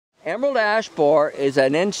Emerald ash borer is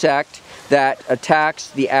an insect that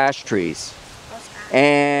attacks the ash trees.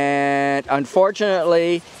 And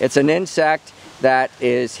unfortunately, it's an insect that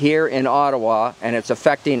is here in Ottawa, and it's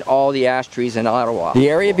affecting all the ash trees in Ottawa. The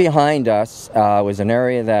area behind us was an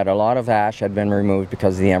area that a lot of ash had been removed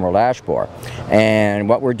because of the emerald ash borer. And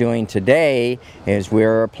what we're doing today is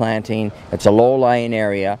we're planting, it's a low-lying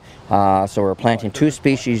area, so we're planting 2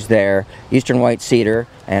 species there, eastern white cedar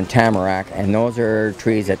and tamarack, and those are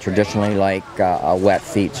trees that traditionally like a wet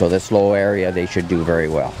feet, so this low area they should do very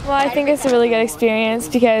well. Well, I think it's a really good experience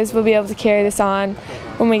because we'll be able to carry this on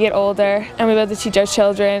when we get older, and we'll be able to teach our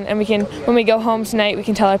children, and we can, when we go home tonight, we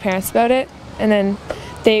can tell our parents about it, and then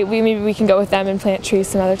maybe we can go with them and plant trees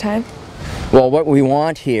some other time. Well, what we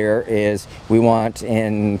want here is we want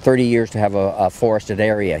in 30 years to have a forested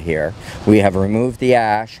area here. We have removed the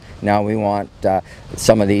ash. Now we want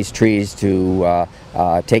some of these trees to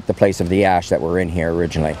take the place of the ash that were in here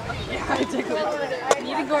originally. You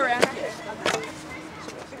can go around.